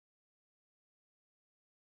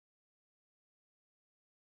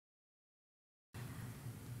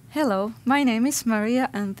Hello, my name is Maria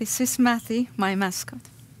and this is Matty, my mascot.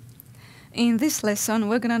 In this lesson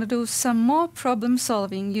we're gonna do some more problem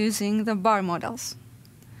solving using the bar models.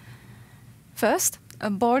 First, a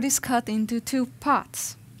board is cut into two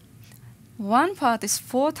parts. One part is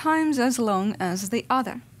 4 times as long as the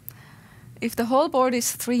other. If the whole board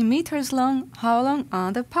is 3 meters long, how long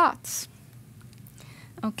are the parts?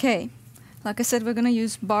 Okay, like I said, we're gonna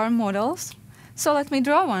use bar models, so let me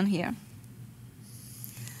draw one here.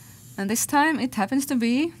 And this time it happens to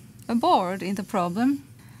be a board in the problem.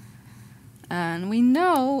 And we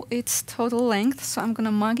know its total length, so I'm going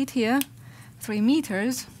to mark it here, 3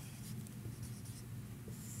 meters.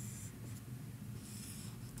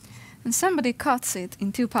 And somebody cuts it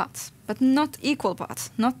in 2 parts, but not equal parts,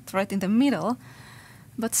 not right in the middle,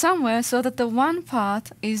 but somewhere so that the one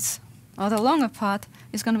part is, or the longer part,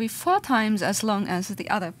 is going to be 4 times as long as the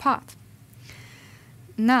other part.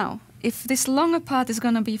 Now, if this longer part is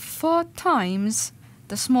going to be 4 times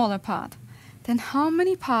the smaller part, then how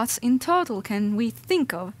many parts in total can we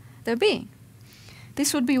think of there being?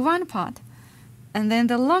 This would be 1 part, and then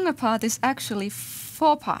the longer part is actually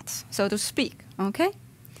 4 parts, so to speak, okay?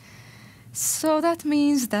 So that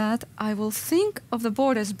means that I will think of the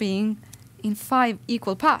board as being in 5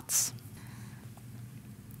 equal parts.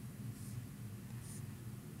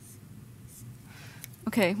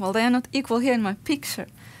 Okay, well, they are not equal here in my picture.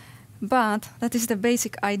 But that is the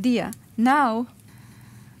basic idea. Now,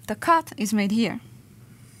 the cut is made here,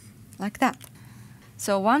 like that.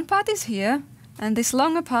 So 1 part is here, and this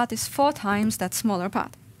longer part is 4 times that smaller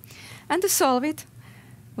part. And to solve it,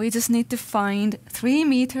 we just need to find 3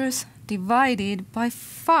 meters divided by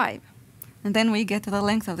 5. And then we get the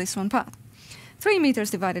length of this one part. 3 meters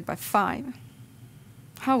divided by 5.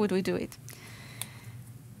 How would we do it?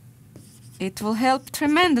 It will help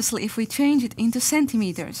tremendously if we change it into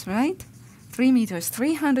centimeters, right? 3 meters,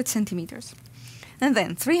 300 centimeters. And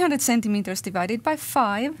then 300 centimeters divided by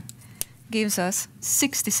 5 gives us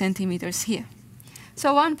 60 centimeters here.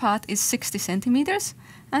 So 1 part is 60 centimeters,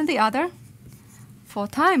 and the other 4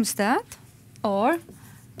 times that, or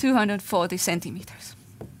 240 centimeters.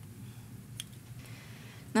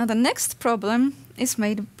 Now the next problem is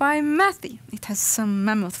made by Matty. It has some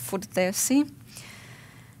mammoth food there, see?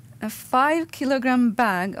 A 5-kilogram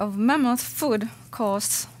bag of mammoth food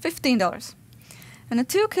costs $15, and a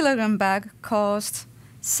 2-kilogram bag costs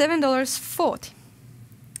 $7.40.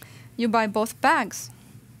 You buy both bags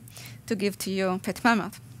to give to your pet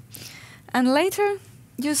mammoth, and later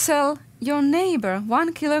you sell your neighbor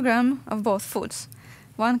 1 kilogram of both foods,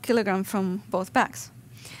 1 kilogram from both bags.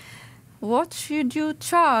 What should you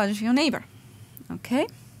charge your neighbor? Okay.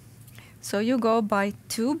 So you go buy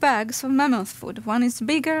 2 bags of mammoth food. One is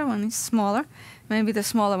bigger, one is smaller. Maybe the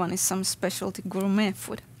smaller one is some specialty gourmet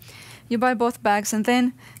food. You buy both bags and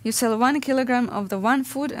then you sell 1 kilogram of the one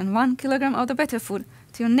food and 1 kilogram of the better food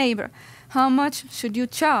to your neighbor. How much should you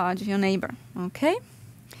charge your neighbor? Okay?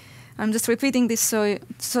 I'm just repeating this so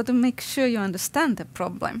to make sure you understand the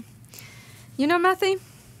problem. You know, Matty,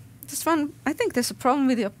 I think there's a problem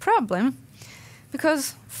with your problem.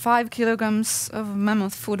 Because 5 kilograms of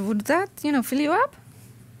mammoth food, would that, fill you up?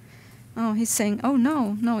 Oh, he's saying, oh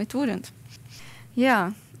no, it wouldn't.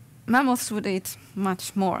 Yeah, mammoths would eat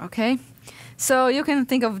much more, okay? So you can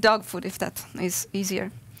think of dog food if that is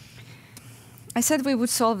easier. I said we would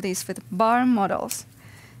solve this with bar models.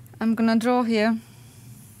 I'm gonna draw here.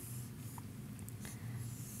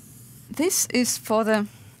 This is for the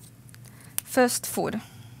first food.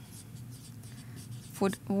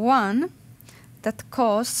 Food 1. That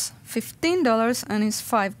costs $15 and is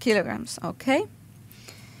 5 kilograms, okay?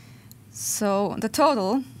 So the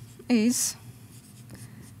total is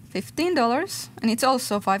 $15 and it's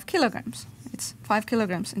also 5 kilograms. It's 5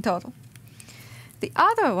 kilograms in total. The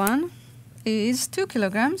other one is 2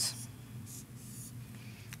 kilograms.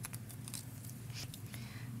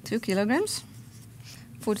 2 kilograms.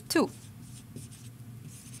 Food 2.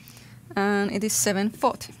 And it is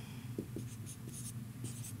 $7.40.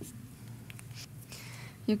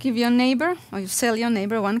 You give your neighbor, or you sell your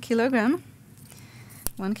neighbor 1 kilogram.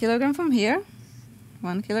 1 kilogram from here,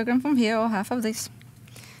 1 kilogram from here, or half of this.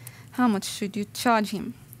 How much should you charge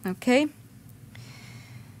him? Okay.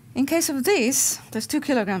 In case of this, there's 2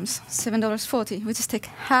 kilograms, $7.40. We just take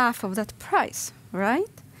half of that price,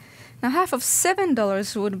 right? Now half of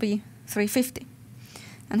 $7 would be $3.50,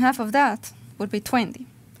 and half of that would be 20.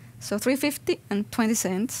 So $3.50 and 20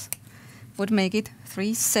 cents would make it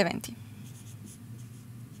 $3.70.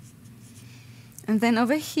 And then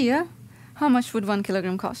over here, how much would 1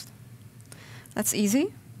 kilogram cost? That's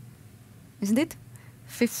easy, isn't it?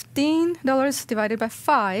 $15 divided by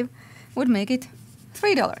 5 would make it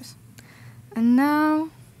 $3. And now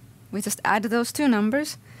we just add those two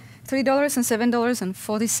numbers, $3 and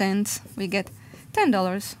 $7.40. We get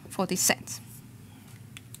 $10.40.